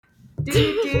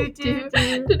Greece!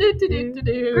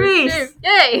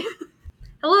 Yay!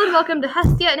 Hello and welcome to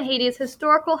Hestia and Hades'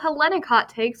 historical Hellenic hot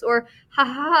takes, or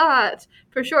ha-ha-ha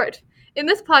for short. In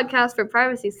this podcast, for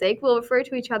privacy's sake, we'll refer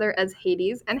to each other as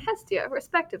Hades and Hestia,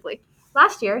 respectively.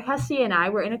 Last year, Hestia and I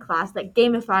were in a class that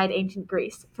gamified ancient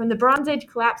Greece, from the Bronze Age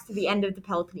collapse to the end of the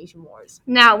Peloponnesian Wars.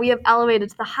 Now, we have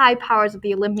elevated to the high powers of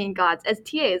the Olympian gods as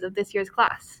TAs of this year's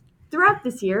class. Throughout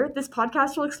this year, this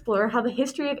podcast will explore how the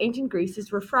history of ancient Greece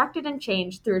is refracted and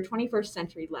changed through a 21st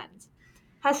century lens.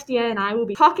 Hestia and I will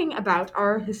be talking about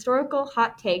our historical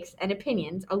hot takes and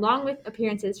opinions, along with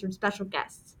appearances from special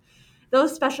guests.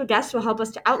 Those special guests will help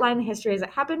us to outline the history as it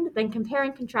happened, then compare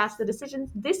and contrast the decisions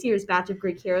this year's batch of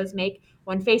Greek heroes make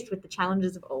when faced with the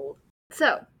challenges of old.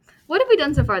 So, what have we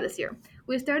done so far this year?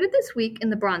 We started this week in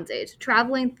the Bronze Age,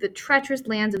 traveling through the treacherous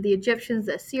lands of the Egyptians,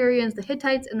 the Assyrians, the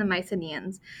Hittites, and the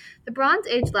Mycenaeans. The Bronze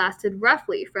Age lasted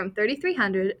roughly from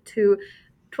 3300 to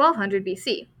 1200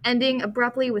 BC, ending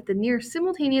abruptly with the near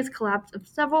simultaneous collapse of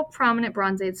several prominent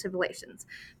Bronze Age civilizations.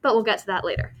 But we'll get to that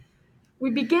later. We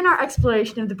begin our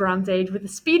exploration of the Bronze Age with a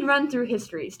speed run through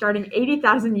history, starting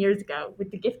 80,000 years ago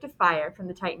with the gift of fire from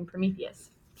the Titan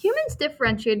Prometheus. Humans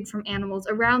differentiated from animals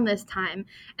around this time,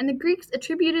 and the Greeks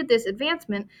attributed this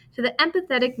advancement to the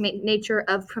empathetic nature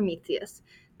of Prometheus.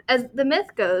 As the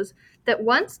myth goes, that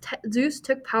once Zeus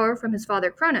took power from his father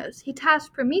Cronos, he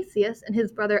tasked Prometheus and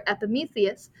his brother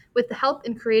Epimetheus with the help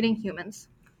in creating humans.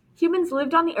 Humans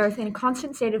lived on the earth in a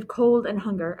constant state of cold and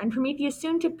hunger, and Prometheus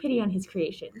soon took pity on his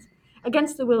creations.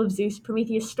 Against the will of Zeus,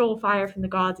 Prometheus stole fire from the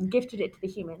gods and gifted it to the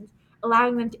humans,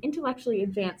 allowing them to intellectually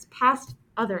advance past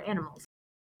other animals.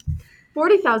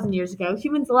 40,000 years ago,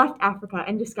 humans left Africa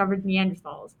and discovered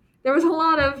Neanderthals. There was a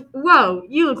lot of, whoa,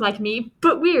 you look like me,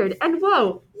 but weird, and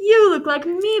whoa, you look like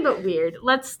me, but weird.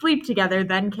 Let's sleep together,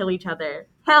 then kill each other.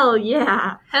 Hell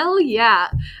yeah! Hell yeah!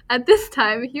 At this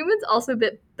time, humans also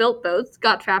built boats,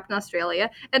 got trapped in Australia,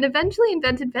 and eventually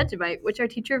invented Vegemite, which our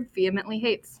teacher vehemently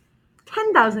hates.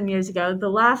 10,000 years ago, the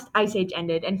last ice age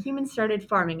ended, and humans started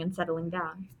farming and settling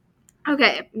down.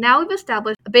 Okay, now we've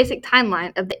established a basic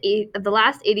timeline of the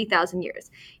last 80,000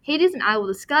 years. Hades and I will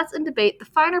discuss and debate the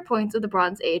finer points of the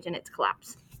Bronze Age and its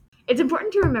collapse. It's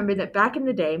important to remember that back in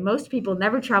the day, most people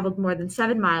never traveled more than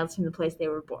 7 miles from the place they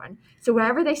were born. So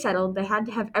wherever they settled, they had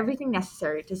to have everything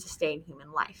necessary to sustain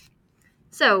human life.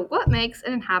 So, what makes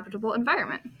an inhabitable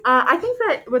environment? I think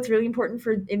that what's really important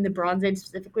in the Bronze Age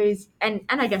specifically is, and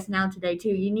I guess now today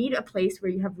too, you need a place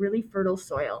where you have really fertile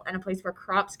soil and a place where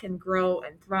crops can grow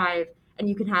and thrive, and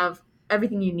you can have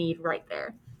everything you need right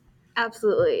there.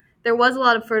 Absolutely. There was a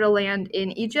lot of fertile land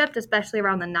in Egypt, especially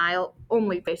around the Nile,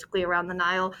 only basically around the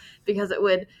Nile, because it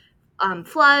would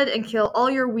flood and kill all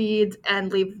your weeds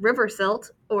and leave river silt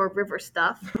or river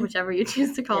stuff, whichever you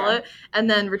choose to call it, and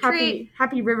then retreat.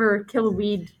 Happy river, kill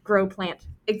weed, grow plant.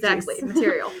 Exactly,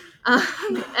 material.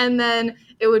 And then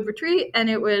it would retreat, and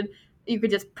you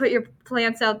could just put your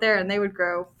plants out there, and they would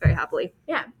grow very happily.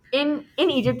 Yeah. In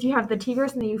Egypt, you have the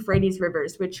Tigris and the Euphrates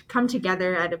rivers, which come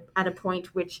together at a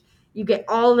point which you get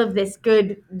all of this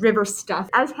good river stuff.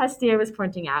 As Hestia was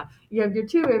pointing out, you have your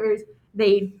two rivers,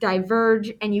 they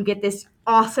diverge, and you get this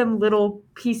awesome little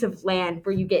piece of land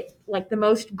where you get like the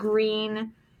most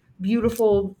green,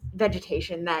 beautiful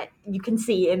vegetation that you can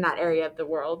see in that area of the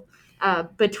world.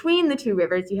 Between the two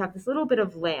rivers, you have this little bit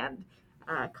of land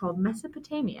called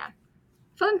Mesopotamia.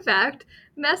 Fun fact,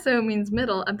 Meso means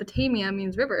middle and Potamia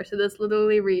means river, so this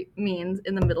literally means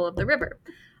in the middle of the river.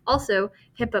 Also,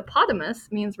 hippopotamus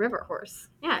means river horse.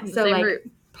 Yeah, so like root.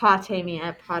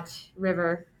 Potamia,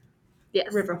 river,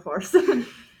 yes, river horse.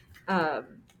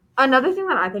 Another thing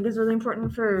that I think is really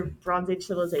important for Bronze Age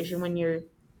civilization when you're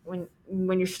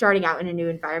starting out in a new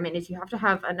environment is you have to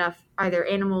have enough either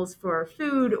animals for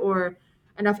food or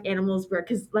enough animals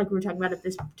because like we were talking about at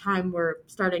this time, we're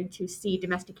starting to see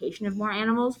domestication of more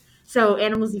animals. So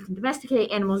animals you can domesticate,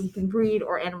 animals you can breed,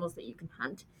 or animals that you can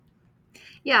hunt.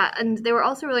 Yeah, and they were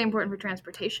also really important for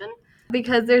transportation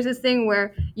because there's this thing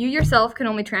where you yourself can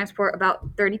only transport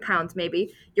about 30 pounds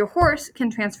maybe. Your horse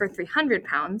can transfer 300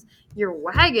 pounds. Your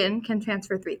wagon can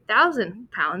transfer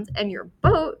 3,000 pounds. And your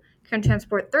boat can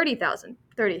transport 30,000.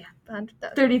 30,000.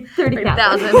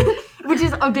 Which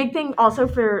is a big thing also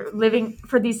for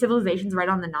these civilizations right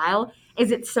on the Nile,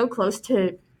 is it's so close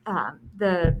to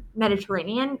the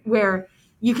Mediterranean where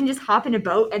you can just hop in a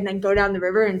boat and then go down the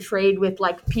river and trade with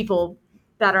like people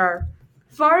that are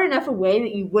far enough away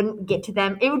that you wouldn't get to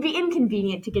them. It would be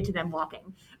inconvenient to get to them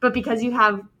walking. But because you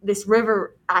have this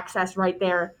river access right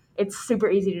there, it's super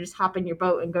easy to just hop in your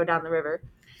boat and go down the river.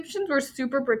 Egyptians were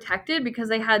super protected because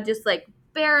they had just like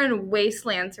barren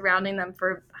wasteland surrounding them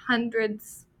for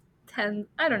hundreds, 10,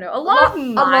 I don't know, a lot of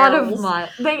miles. A lot of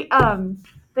miles.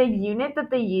 The unit that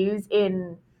they use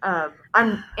in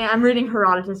I'm reading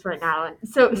Herodotus right now, and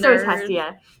so is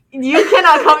Hestia. You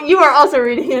cannot come. You are also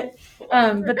reading it.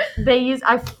 But they use,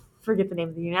 I forget the name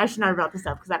of the unit. I should not have brought this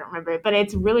up because I don't remember it. But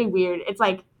it's really weird. It's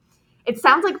like, it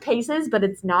sounds like paces, but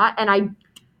it's not. And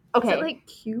Is it like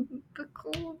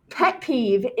cubicle? Pet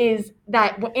peeve is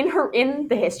that in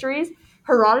the histories,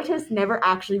 Herodotus never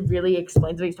actually really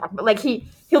explains what he's talking about. Like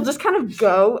he'll just kind of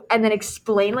go and then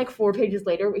explain like 4 pages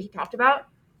later what he talked about.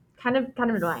 Kind of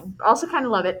annoying. Also kind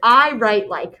of love it. I write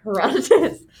like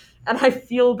Herodotus, and I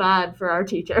feel bad for our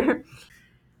teacher.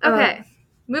 Okay,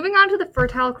 moving on to the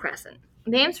Fertile Crescent.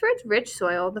 Named for its rich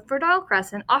soil, the Fertile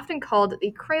Crescent, often called the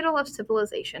cradle of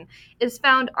civilization, is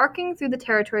found arcing through the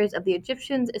territories of the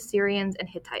Egyptians, Assyrians, and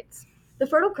Hittites. The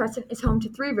Fertile Crescent is home to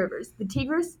 3 rivers: the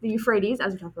Tigris, the Euphrates,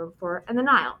 as we talked about before, and the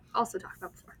Nile. Also talked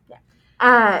about before.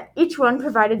 Yeah. Each one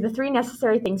provided the 3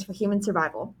 necessary things for human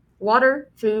survival: water,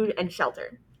 food, and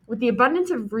shelter. With the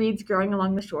abundance of reeds growing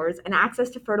along the shores and access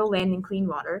to fertile land and clean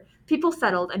water, people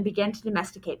settled and began to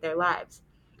domesticate their lives.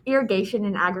 Irrigation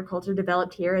and agriculture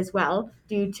developed here as well,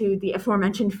 due to the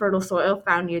aforementioned fertile soil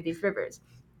found near these rivers.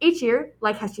 Each year,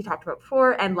 like Hestia talked about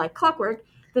before, and like clockwork,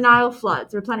 the Nile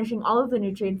floods, replenishing all of the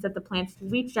nutrients that the plants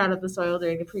leached out of the soil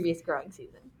during the previous growing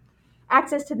season.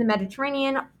 Access to the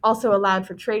Mediterranean also allowed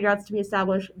for trade routes to be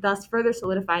established, thus further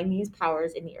solidifying these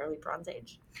powers in the early Bronze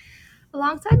Age.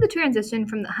 Alongside the transition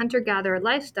from the hunter-gatherer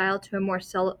lifestyle to a more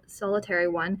solitary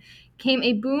one came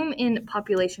a boom in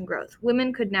population growth.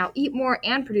 Women could now eat more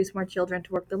and produce more children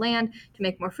to work the land, to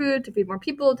make more food, to feed more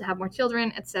people, to have more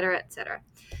children, etc., etc.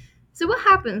 So what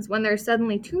happens when there are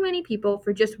suddenly too many people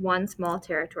for just one small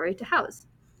territory to house?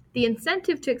 The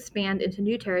incentive to expand into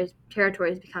new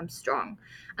territories becomes strong.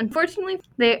 Unfortunately,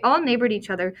 they all neighbored each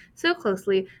other so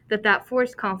closely that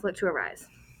forced conflict to arise.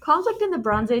 Conflict in the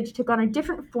Bronze Age took on a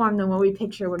different form than what we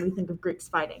picture when we think of Greeks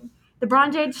fighting. The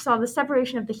Bronze Age saw the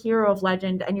separation of the hero of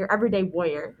legend and your everyday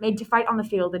warrior, made to fight on the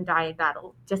field and die in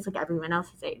battle, just like everyone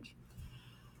else's age.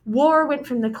 War went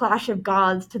from the clash of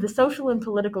gods to the social and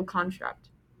political construct.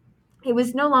 It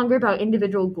was no longer about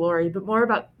individual glory, but more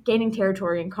about gaining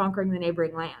territory and conquering the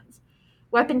neighboring lands.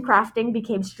 Weapon crafting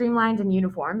became streamlined and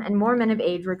uniform, and more men of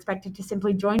age were expected to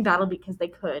simply join battle because they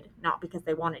could, not because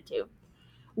they wanted to.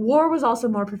 War was also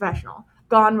more professional.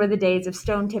 Gone were the days of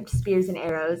stone-tipped spears and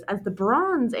arrows, as the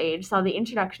Bronze Age saw the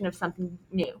introduction of something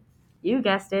new. You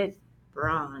guessed it,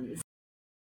 bronze.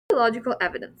 Archaeological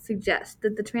evidence suggests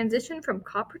that the transition from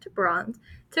copper to bronze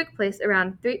took place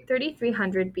around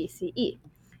 3300 BCE.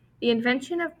 The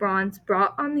invention of bronze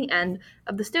brought on the end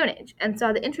of the Stone Age and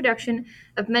saw the introduction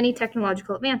of many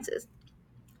technological advances,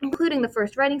 including the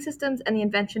first writing systems and the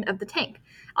invention of the tank,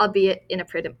 albeit in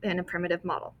a primitive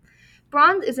model.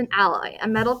 Bronze is an alloy, a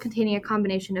metal containing a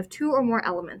combination of 2 or more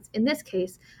elements, in this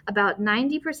case, about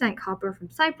 90% copper from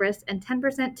Cyprus and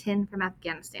 10% tin from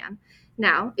Afghanistan.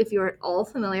 Now, if you're at all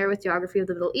familiar with geography of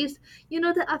the Middle East, you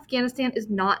know that Afghanistan is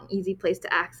not an easy place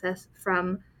to access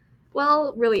from,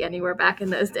 well, really anywhere back in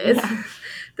those days. Yeah.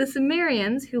 The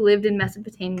Sumerians, who lived in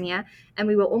Mesopotamia, and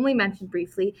we will only mention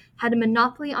briefly, had a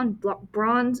monopoly on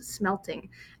bronze smelting,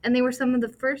 and they were some of the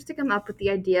first to come up with the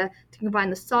idea to combine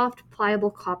the soft,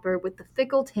 pliable copper with the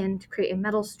fickle tin to create a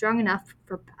metal strong enough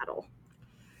for battle.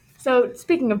 So,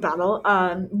 speaking of battle,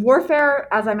 warfare,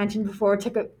 as I mentioned before,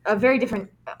 took a very different,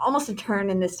 almost a turn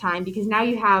in this time, because now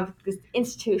you have this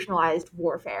institutionalized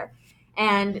warfare.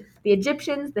 And the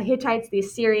Egyptians, the Hittites, the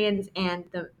Assyrians, and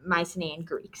the Mycenaean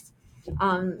Greeks.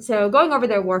 So going over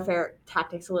their warfare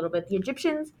tactics a little bit, the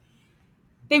Egyptians,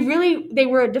 they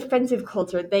were a defensive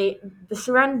culture. The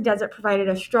surrounding desert provided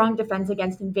a strong defense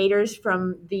against invaders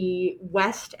from the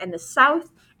west and the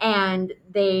south, and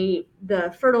the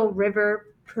fertile river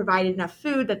provided enough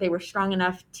food that they were strong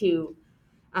enough to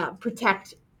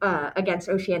protect against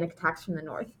oceanic attacks from the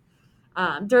north.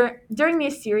 During the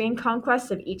Assyrian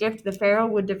conquest of Egypt, the pharaoh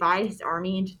would divide his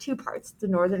army into 2 parts, the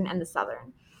northern and the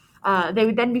southern. They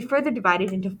would then be further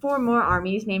divided into 4 more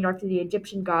armies named after the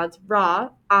Egyptian gods Ra,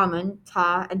 Amun,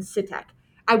 Ta, and Sitek.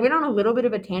 I went on a little bit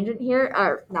of a tangent here,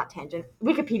 or not tangent,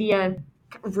 Wikipedia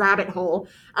rabbit hole,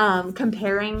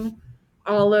 comparing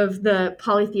all of the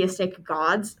polytheistic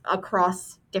gods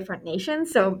across different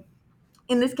nations. So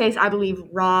in this case, I believe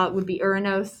Ra would be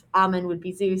Uranos, Amun would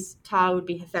be Zeus, Ta would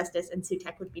be Hephaestus, and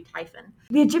Sutek would be Typhon.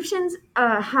 The Egyptians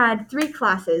had 3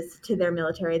 classes to their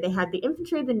military. They had the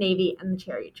infantry, the navy, and the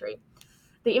chariotry.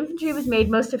 The infantry was made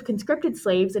most of conscripted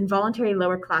slaves and voluntary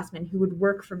lower-classmen who would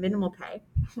work for minimal pay,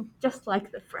 just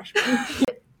like the freshmen.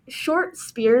 Short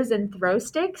spears and throw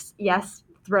sticks, yes,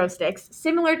 throw sticks,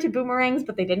 similar to boomerangs,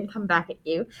 but they didn't come back at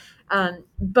you,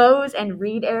 bows and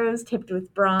reed arrows tipped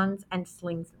with bronze, and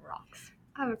slings and rocks.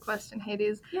 I have a question,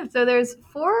 Hades. Yeah. So there's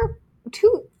four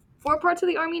parts of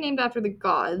the army named after the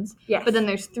gods. Yes. But then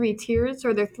there's 3 tiers. So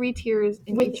are there 3 tiers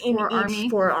within each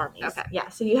four armies? Okay. Yeah.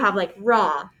 So you have like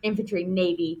raw, infantry,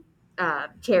 navy,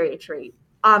 chariotry,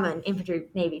 Amun, infantry,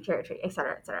 navy, chariotry,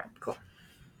 etc., etc. Cool.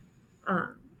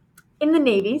 In the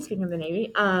Navy, speaking of the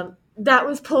Navy, that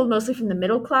was pulled mostly from the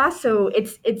middle class. So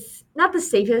it's not the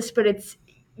safest, but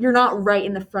you're not right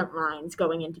in the front lines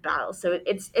going into battle. So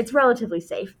it's relatively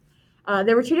safe.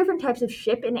 There were 2 different types of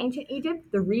ship in ancient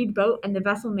Egypt, the reed boat and the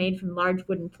vessel made from large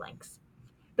wooden planks.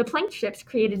 The planked ships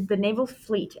created the naval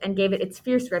fleet and gave it its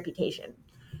fierce reputation.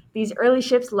 These early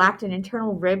ships lacked an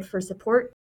internal rib for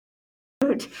support,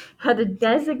 had a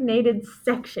designated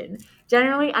section,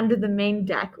 generally under the main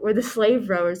deck, where the slave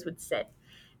rowers would sit.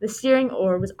 The steering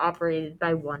oar was operated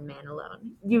by one man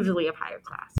alone, usually of higher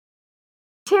class.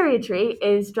 Chariotry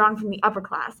is drawn from the upper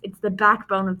class. It's the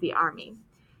backbone of the army.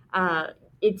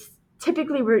 It's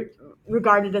typically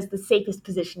regarded as the safest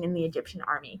position in the Egyptian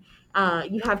army.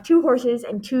 You have 2 horses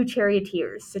and 2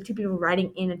 charioteers, so 2 people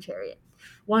riding in a chariot.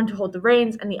 One to hold the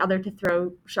reins and the other to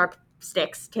throw sharp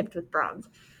sticks tipped with bronze.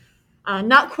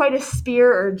 Not quite a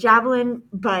spear or javelin,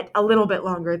 but a little bit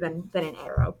longer than an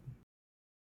arrow.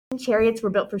 Chariots were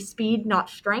built for speed, not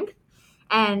strength,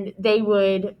 and they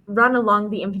would run along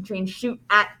the infantry and shoot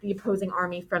at the opposing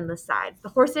army from the sides. The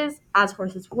horses, as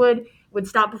horses would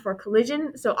stop before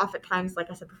collision, so oftentimes, like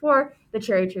I said before, the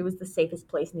chariotry was the safest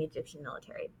place in the Egyptian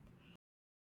military.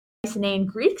 Mycenaean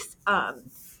Greeks,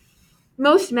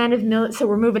 most men of so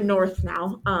we're moving north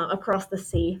now, across the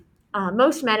sea.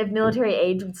 Most men of military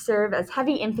age would serve as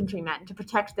heavy infantrymen to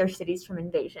protect their cities from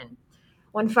invasion.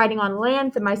 When fighting on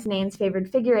land, the Mycenaeans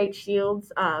favored figure-8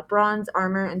 shields, bronze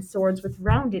armor, and swords with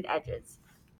rounded edges.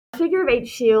 A figure-8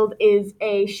 shield is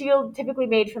a shield typically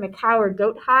made from a cow or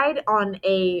goat hide on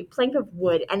a plank of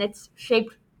wood, and it's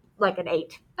shaped like an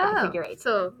 8, like a figure-8.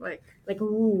 So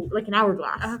like an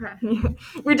hourglass. Okay.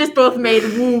 We just both made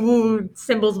woo-woo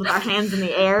symbols with our hands in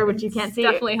the air, which you can't see.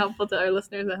 Definitely helpful to our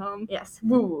listeners at home. Yes,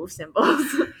 woo-woo symbols.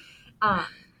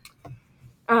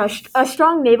 A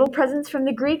strong naval presence from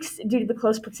the Greeks, due to the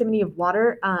close proximity of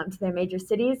water to their major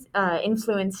cities,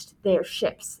 influenced their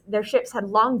ships. Their ships had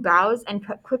long bows and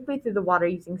cut quickly through the water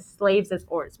using slaves as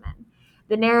oarsmen.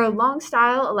 The narrow, long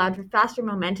style allowed for faster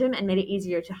momentum and made it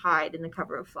easier to hide in the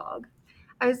cover of fog.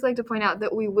 I just like to point out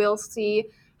that we will see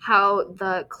how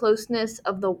the closeness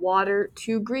of the water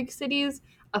to Greek cities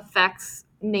affects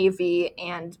navy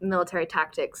and military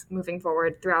tactics moving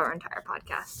forward throughout our entire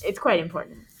podcast. It's quite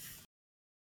important.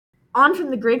 On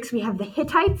from the Greeks, we have the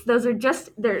Hittites. Those are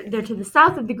they're to the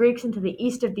south of the Greeks and to the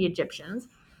east of the Egyptians.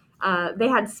 They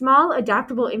had small,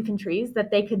 adaptable infantries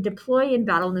that they could deploy in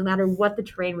battle no matter what the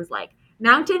terrain was like.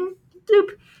 Mountain,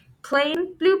 bloop.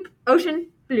 Plain, bloop.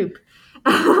 Ocean, bloop.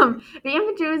 The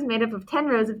infantry was made up of 10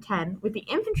 rows of 10, with the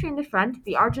infantry in the front,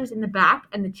 the archers in the back,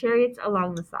 and the chariots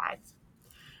along the sides.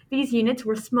 These units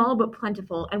were small but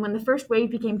plentiful, and when the first wave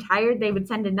became tired, they would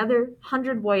send another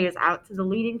 100 warriors out so the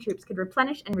leading troops could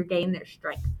replenish and regain their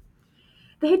strength.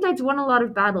 The Hittites won a lot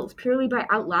of battles purely by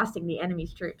outlasting the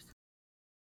enemy's troops.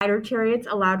 Rider chariots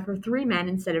allowed for 3 men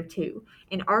instead of 2,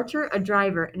 an archer, a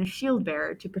driver, and a shield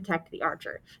bearer to protect the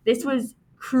archer. This was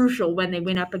crucial when they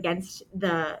went up against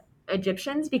the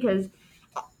Egyptians, because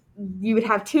you would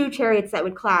have 2 chariots that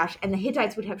would clash, and the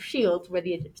Hittites would have shields where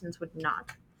the Egyptians would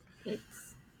not.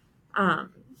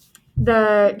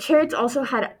 The chariots also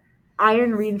had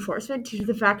iron reinforcement due to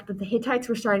the fact that the Hittites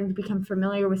were starting to become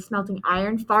familiar with smelting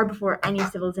iron far before any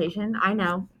civilization. I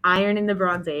know, iron in the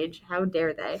Bronze Age, how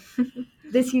dare they?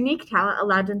 This unique talent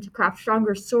allowed them to craft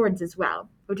stronger swords as well,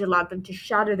 which allowed them to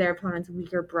shatter their opponent's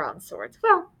weaker bronze swords.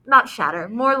 Well, not shatter,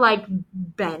 more like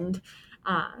bend.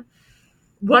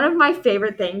 One of my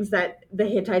favorite things that the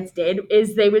Hittites did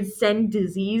is they would send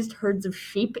diseased herds of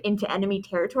sheep into enemy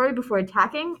territory before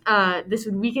attacking. This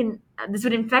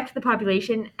would infect the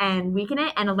population and weaken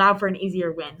it and allow for an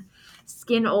easier win.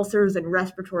 Skin ulcers and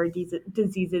respiratory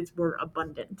diseases were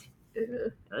abundant.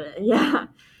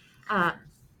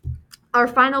 Our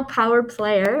final power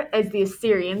player is the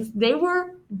Assyrians. They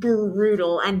were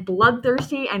brutal and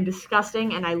bloodthirsty and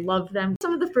disgusting, and I love them.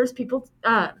 Some of the first people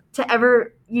to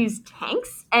ever use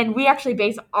tanks, and we actually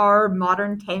base our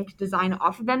modern tank design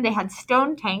off of them. They had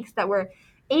stone tanks that were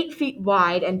 8 feet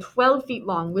wide and 12 feet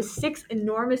long with 6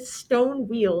 enormous stone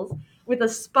wheels with a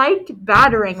spiked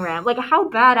battering ram. Like, how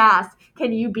badass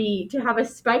can you be to have a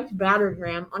spiked battering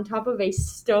ram on top of a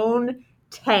stone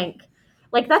tank?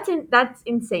 Like, that's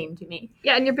insane to me.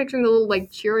 Yeah, and you're picturing the little, like,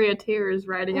 charioteers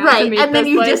riding out right, to meet and then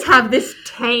this, you like... just have this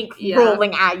tank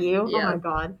rolling at you. Yeah. Oh, my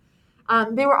God.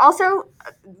 They were also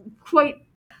quite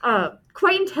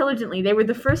intelligently. They were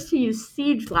the first to use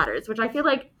siege ladders, which I feel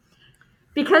like,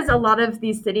 because a lot of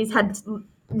these cities had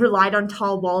relied on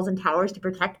tall walls and towers to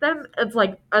protect them, it's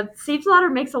like a siege ladder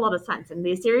makes a lot of sense, and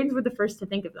the Assyrians were the first to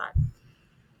think of that.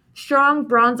 Strong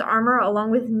bronze armor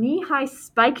along with knee-high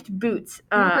spiked boots.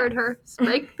 You heard her.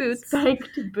 Spiked boots.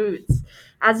 Spiked boots,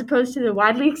 as opposed to the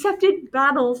widely accepted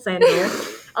battle sandal,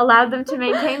 allowed them to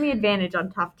maintain the advantage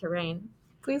on tough terrain.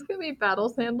 Please give me battle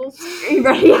sandals. Are you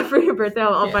ready? Yeah, for your birthday,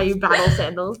 I'll buy you battle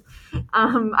sandals.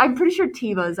 I'm pretty sure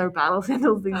Tevas are battle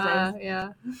sandals these days.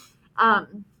 Yeah.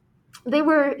 They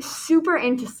were super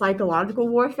into psychological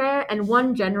warfare, and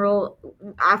one general,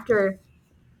 after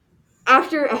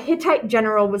a Hittite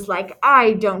general was like,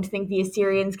 I don't think the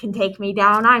Assyrians can take me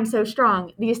down, I'm so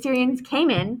strong. The Assyrians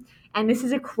came in, and this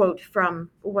is a quote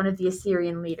from one of the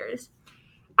Assyrian leaders.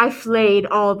 I flayed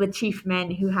all the chief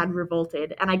men who had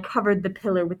revolted, and I covered the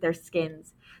pillar with their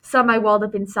skins. Some I walled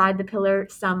up inside the pillar,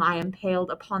 some I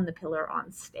impaled upon the pillar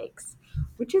on stakes.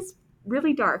 Which is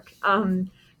really dark,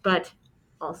 but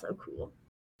also cool.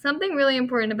 Something really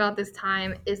important about this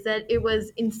time is that it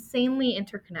was insanely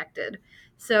interconnected.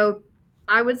 So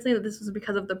I would say that this was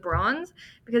because of the bronze,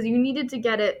 because you needed to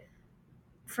get it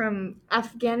from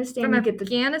Afghanistan to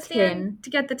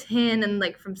get the tin, and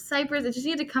like from Cyprus, it just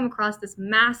needed to come across this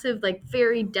massive, like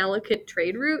very delicate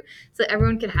trade route so that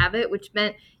everyone could have it, which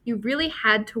meant you really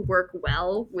had to work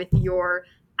well with your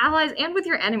allies and with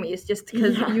your enemies, just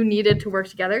because you needed to work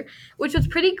together, which was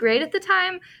pretty great at the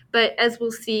time, but as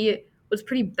we'll see, was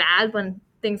pretty bad when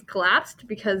things collapsed,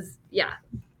 because a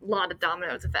lot of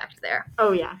dominoes effect there.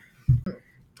 Oh yeah.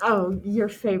 Oh, your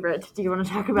favorite. Do you want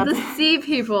to talk about the Sea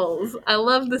Peoples? I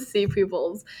love the Sea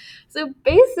Peoples. So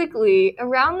basically,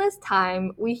 around this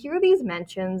time, we hear these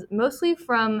mentions mostly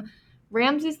from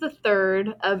Ramses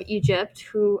III of Egypt,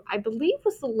 who I believe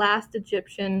was the last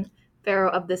Egyptian pharaoh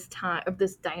of this time, of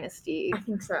this dynasty. I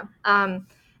think so.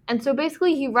 And so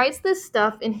basically, he writes this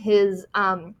stuff in his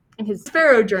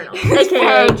Pharaoh journal,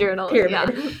 Pharaoh journal,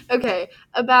 pyramid. Yeah. Okay,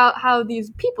 about how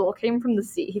these people came from the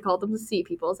sea. He called them the Sea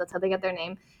Peoples. That's how they get their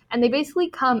name. And they basically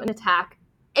come and attack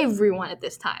everyone at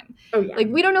this time. Oh yeah. Like,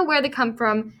 we don't know where they come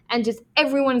from, and just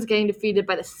everyone's getting defeated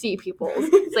by the Sea Peoples.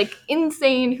 It's like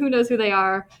insane. Who knows who they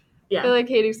are? Yeah. I feel like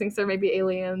Hades thinks they're maybe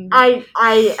aliens.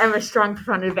 I am a strong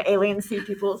proponent of alien Sea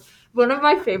Peoples. One of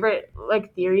my favorite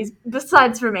theories,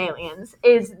 besides from aliens,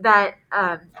 is that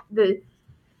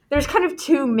there's kind of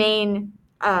two main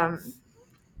kind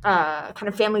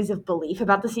of families of belief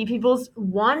about the Sea Peoples.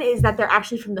 One is that they're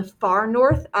actually from the far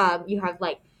north. You have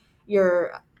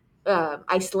your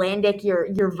Icelandic,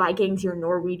 your Vikings, your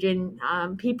Norwegian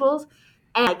peoples,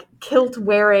 and kilt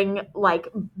wearing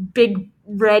big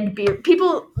red beard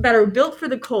people that are built for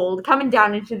the cold, coming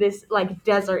down into this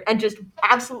desert and just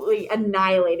absolutely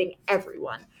annihilating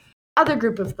everyone. Other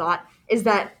group of thought is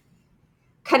that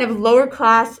kind of lower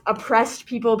class, oppressed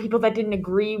people that didn't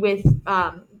agree with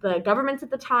the governments at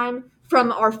the time, from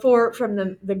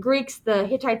the Greeks, the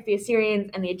Hittites, the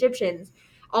Assyrians, and the Egyptians,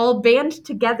 all band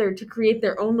together to create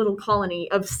their own little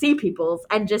colony of Sea Peoples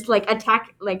and just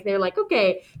attack. They're like,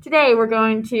 okay, today we're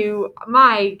going to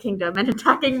my kingdom and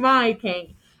attacking my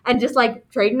king, and just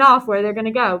trading off where they're going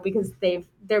to go, because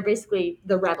they're basically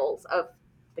the rebels of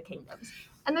the kingdoms.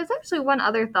 And there's actually one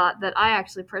other thought that I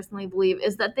actually personally believe,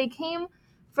 is that they came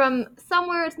from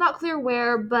somewhere, it's not clear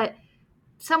where, but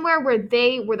somewhere where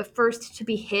they were the first to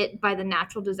be hit by the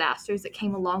natural disasters that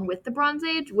came along with the Bronze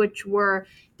Age,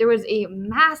 there was a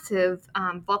massive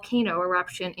volcano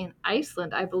eruption in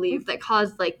Iceland, I believe, that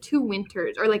caused 2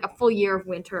 winters, or a full year of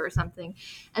winter or something.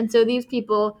 And so these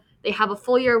people, they have a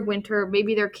full year of winter,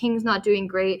 maybe their king's not doing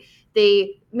great,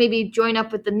 they maybe join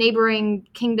up with the neighboring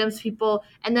kingdoms people,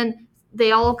 and then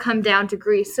they all come down to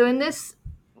Greece. So in this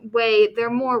way,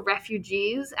 they're more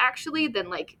refugees actually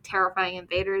than terrifying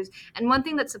invaders. And one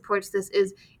thing that supports this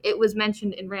is it was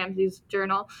mentioned in Ramses'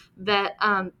 journal that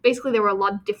basically there were a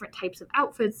lot of different types of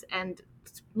outfits and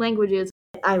languages.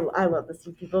 I love the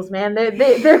Sea Peoples, man.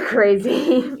 They're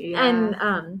crazy. Yeah.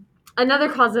 And another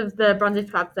cause of the Bronze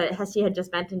Age collapse that Hesti had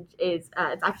just mentioned is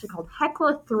it's actually called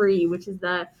Hekla 3, which is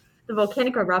the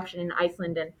volcanic eruption in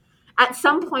Iceland. And at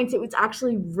some points, it was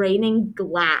actually raining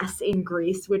glass in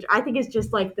Greece, which I think is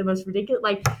just the most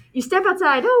ridiculous. You step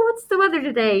outside, oh, what's the weather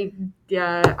today?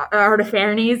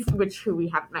 Artafernes, who we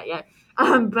haven't met yet.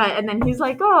 And then he's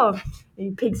like, oh,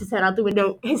 he peeks his head out the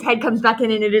window. His head comes back in,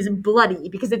 and it is bloody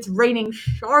because it's raining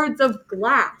shards of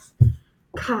glass.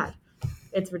 God,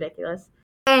 it's ridiculous.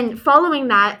 And following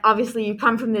that, obviously, you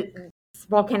come from the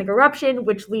volcanic eruption,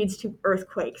 which leads to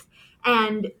earthquakes.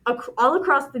 And all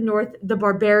across the north, the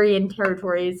barbarian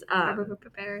territories.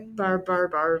 Barbarian.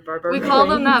 Barbarians. We call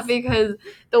them that because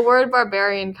the word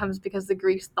barbarian comes because the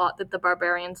Greeks thought that the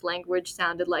barbarians' language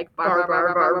sounded like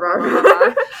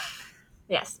bar.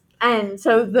 Yes. And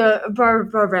so the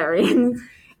barbarians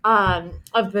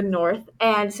of the north,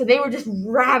 and so they were just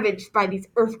ravaged by these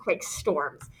earthquake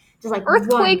storms. Just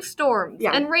like storms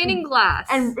and raining glass.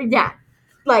 And yeah,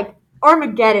 like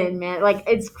Armageddon, man. Like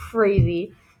it's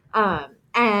crazy.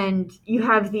 And you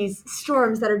have these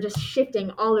storms that are just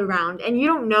shifting all around, and you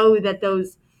don't know that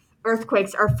those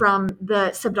earthquakes are from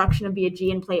the subduction of the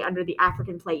Aegean plate under the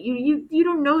African plate. You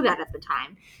don't know that at the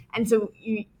time, and so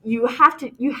you have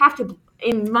to,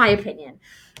 in my opinion,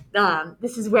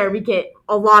 this is where we get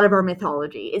a lot of our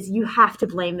mythology, is you have to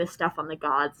blame this stuff on the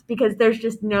gods, because there's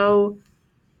just no,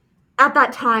 at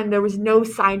that time there was no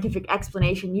scientific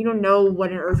explanation. You don't know what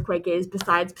an earthquake is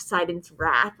besides Poseidon's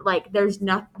wrath. Like there's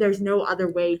no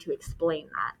other way to explain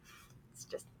that. It's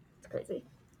crazy.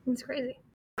 It's crazy.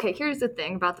 Okay, here's the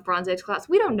thing about the Bronze Age collapse.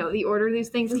 We don't know the order these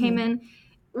things came in.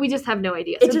 We just have no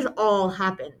idea. It just all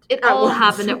happened. It all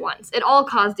happened at once. It all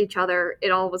caused each other.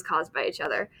 It all was caused by each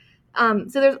other. So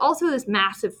there's also this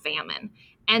massive famine.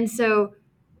 And so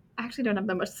I actually don't have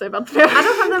that much to say about the famine. I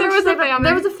don't have that much to say about.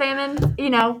 There was a famine,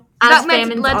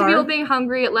 that led to people being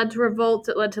hungry. It led to revolts.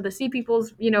 It led to the sea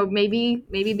peoples, maybe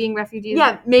being refugees.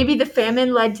 Yeah, maybe the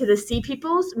famine led to the sea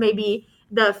peoples. Maybe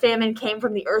the famine came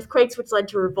from the earthquakes, which led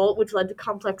to revolt, which led to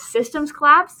complex systems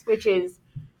collapse, which is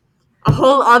a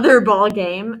whole other ball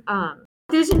game.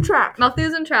 Malthusian trap.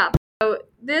 So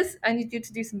this, I need you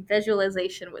to do some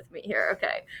visualization with me here,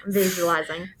 okay? I'm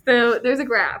visualizing. So there's a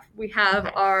graph. We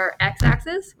have our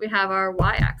x-axis. We have our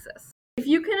y-axis. If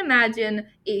you can imagine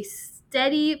a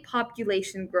steady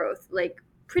population growth, like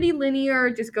pretty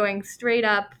linear, just going straight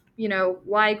up,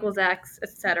 y equals x,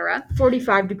 etc.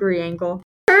 45-degree angle.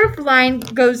 Curved line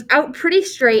goes out pretty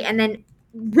straight and then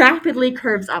rapidly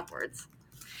curves upwards.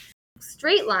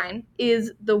 Straight line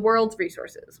is the world's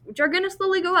resources, which are going to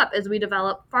slowly go up as we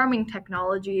develop farming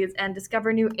technologies and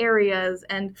discover new areas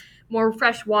and more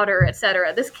fresh water,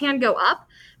 etc. This can go up,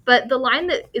 but the line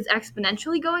that is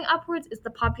exponentially going upwards is the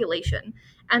population.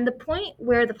 And the point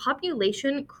where the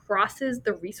population crosses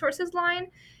the resources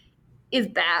line is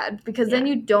bad, because then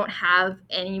you don't have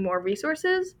any more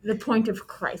resources. The point of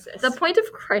crisis.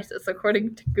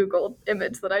 According to Google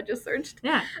image that I just searched.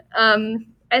 Yeah.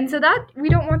 And so that, we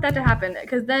don't want that to happen,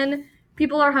 because then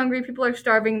people are hungry, people are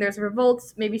starving, there's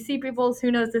revolts, maybe sea peoples, who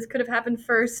knows, this could have happened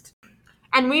first.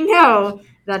 And we know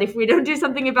that if we don't do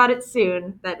something about it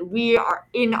soon, that we are,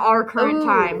 in our current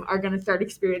time, are going to start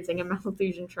experiencing a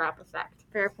Malthusian trap effect.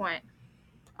 Fair point.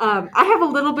 I have a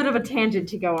little bit of a tangent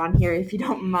to go on here, if you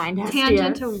don't mind, Hestia.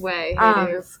 Tangent away.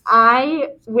 I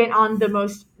went on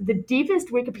the deepest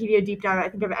Wikipedia deep dive I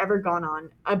think I've ever gone on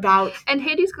about... And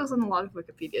Hades goes on a lot of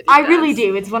Wikipedia deep dives. I really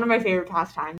do. It's one of my favorite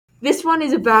pastimes. This one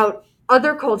is about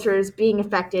other cultures being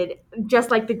affected, just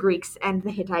like the Greeks and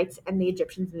the Hittites and the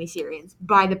Egyptians and the Assyrians,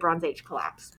 by the Bronze Age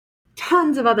collapse.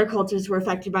 Tons of other cultures were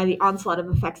affected by the onslaught of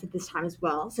effects at this time as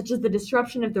well, such as the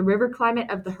disruption of the river climate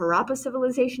of the Harappa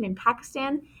civilization in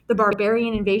Pakistan, the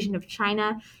barbarian invasion of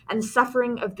China, and the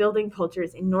suffering of building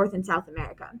cultures in North and South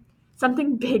America.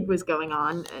 Something big was going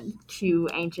on, and cue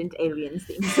ancient aliens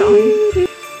theme song.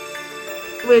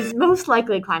 It was most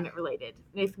likely climate related,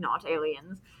 if not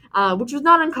aliens, which was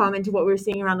not uncommon to what we're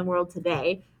seeing around the world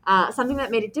today. Something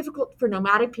that made it difficult for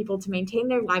nomadic people to maintain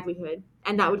their livelihood,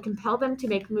 and that would compel them to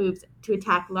make moves to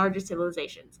attack larger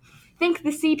civilizations. Think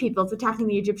the Sea Peoples attacking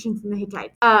the Egyptians and the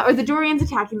Hittites, or the Dorians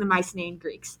attacking the Mycenaean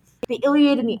Greeks. The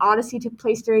Iliad and the Odyssey took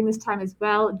place during this time as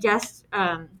well, just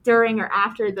during or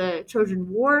after the Trojan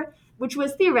War, which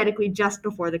was theoretically just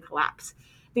before the collapse.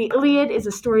 The Iliad is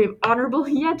a story of honorable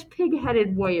yet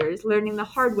pig-headed warriors learning the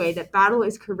hard way that battle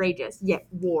is courageous, yet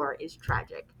war is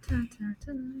tragic.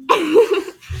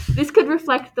 This could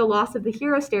reflect the loss of the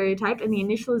hero stereotype and the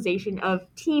initialization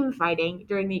of team fighting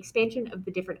during the expansion of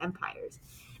the different empires.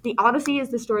 The Odyssey is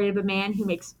the story of a man who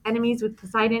makes enemies with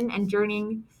Poseidon and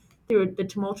journeying through the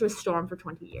tumultuous storm for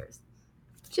 20 years.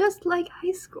 Just like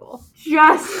high school.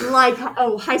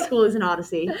 High school is an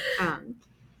Odyssey.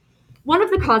 One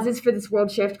of the causes for this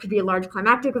world shift could be a large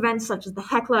climatic event, such as the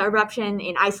Hekla eruption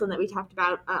in Iceland that we talked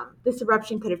about. This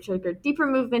eruption could have triggered deeper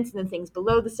movements than things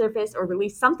below the surface, or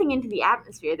released something into the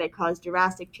atmosphere that caused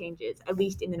drastic changes, at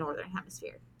least in the northern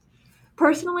hemisphere.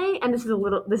 Personally, and this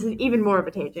is even more of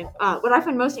a tangent, what I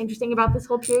find most interesting about this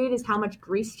whole period is how much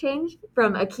Greece changed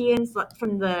from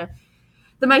the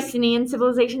Mycenaean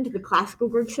civilization to the classical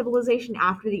Greek civilization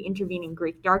after the intervening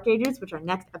Greek Dark Ages, which our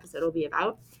next episode will be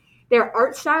about. Their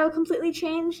art style completely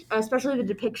changed, especially the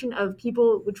depiction of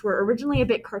people, which were originally a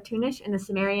bit cartoonish in the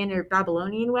Sumerian or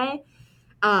Babylonian way.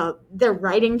 Their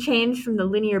writing changed from the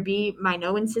Linear B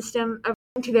Minoan system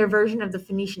to their version of the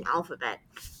Phoenician alphabet.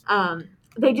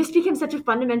 They just became such a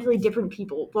fundamentally different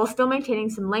people while still maintaining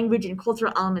some language and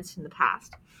cultural elements from the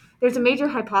past. There's a major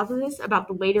hypothesis about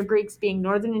the later Greeks being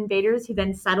northern invaders who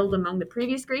then settled among the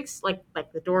previous Greeks, like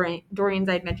the Dorians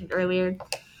I had mentioned earlier.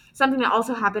 Something that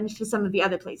also happened to some of the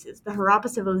other places. The Harappa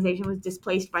civilization was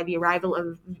displaced by the arrival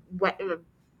of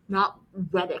not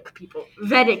Vedic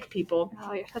people.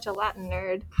 Oh, you're such a Latin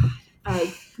nerd.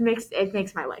 It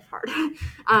makes my life hard.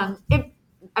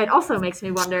 It also makes me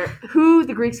wonder who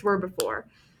the Greeks were before.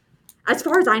 As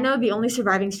far as I know, the only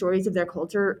surviving stories of their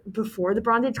culture before the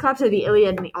Bronze Age collapse are the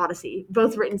Iliad and the Odyssey,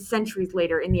 both written centuries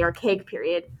later in the Archaic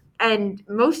period, and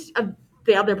most of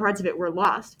the other parts of it were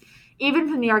lost. Even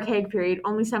from the Archaic period,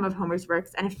 only some of Homer's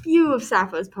works and a few of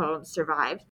Sappho's poems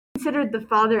survived, considered the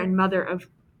father and mother of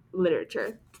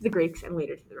literature to the Greeks and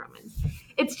later to the Romans.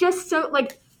 It's just so,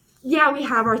 yeah, we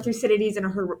have our Thucydides and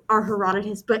our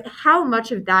Herodotus, but how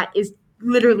much of that is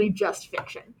literally just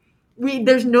fiction?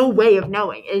 There's no way of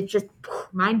knowing. It's just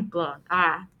mind blown.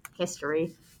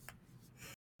 History.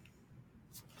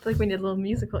 It's like we need a little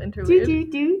musical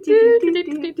interlude.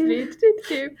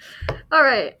 All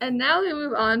right, and now we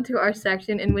move on to our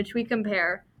section in which we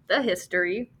compare the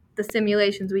history, the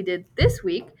simulations we did this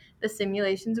week, the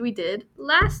simulations we did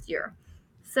last year.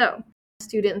 So,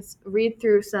 students read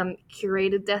through some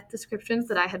curated death descriptions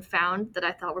that I had found that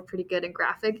I thought were pretty good and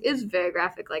graphic. It was very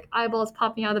graphic, like eyeballs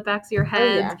popping out of the backs of your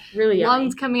head, really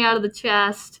lungs coming out of the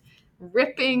chest,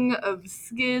 ripping of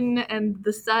skin and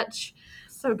the such.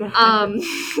 So good.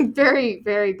 Very,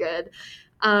 very good.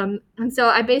 And so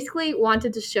I basically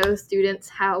wanted to show students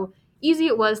how easy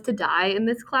it was to die in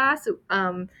this class.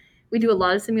 We do a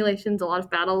lot of simulations, a lot of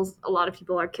battles, a lot of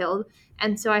people are killed.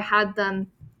 And so I had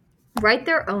them write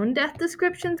their own death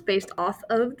descriptions based off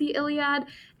of the Iliad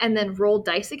and then roll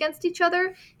dice against each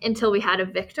other until we had a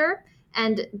victor.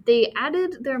 And they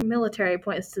added their military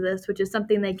points to this, which is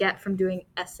something they get from doing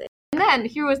essays. And then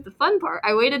here was the fun part.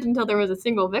 I waited until there was a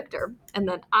single victor, and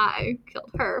then I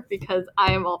killed her because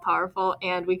I am all powerful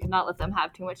and we could not let them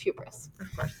have too much hubris.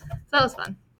 Of course. So that was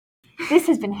fun. This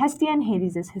has been Hestia and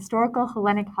Hades' Historical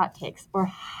Hellenic Hot Takes, or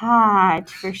HOT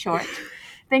for short.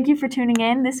 Thank you for tuning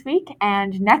in this week,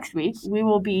 and next week we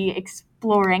will be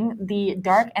exploring the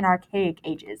Dark and Archaic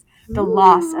Ages, the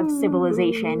loss of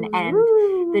civilization, and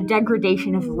the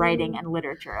degradation of writing and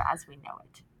literature as we know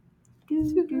it.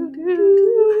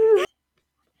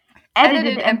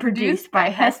 Edited and produced by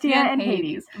Hestia and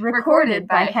Hades. Recorded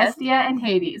by Hestia and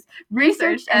Hades.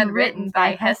 Researched and written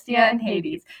by Hestia and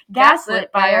Hades.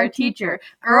 Gaslit by our teacher.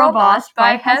 Girl bossed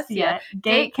by Hestia.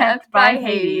 Gate kept by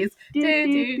Hades.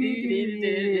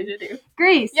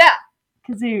 Greece. Yeah.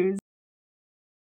 Kazoos.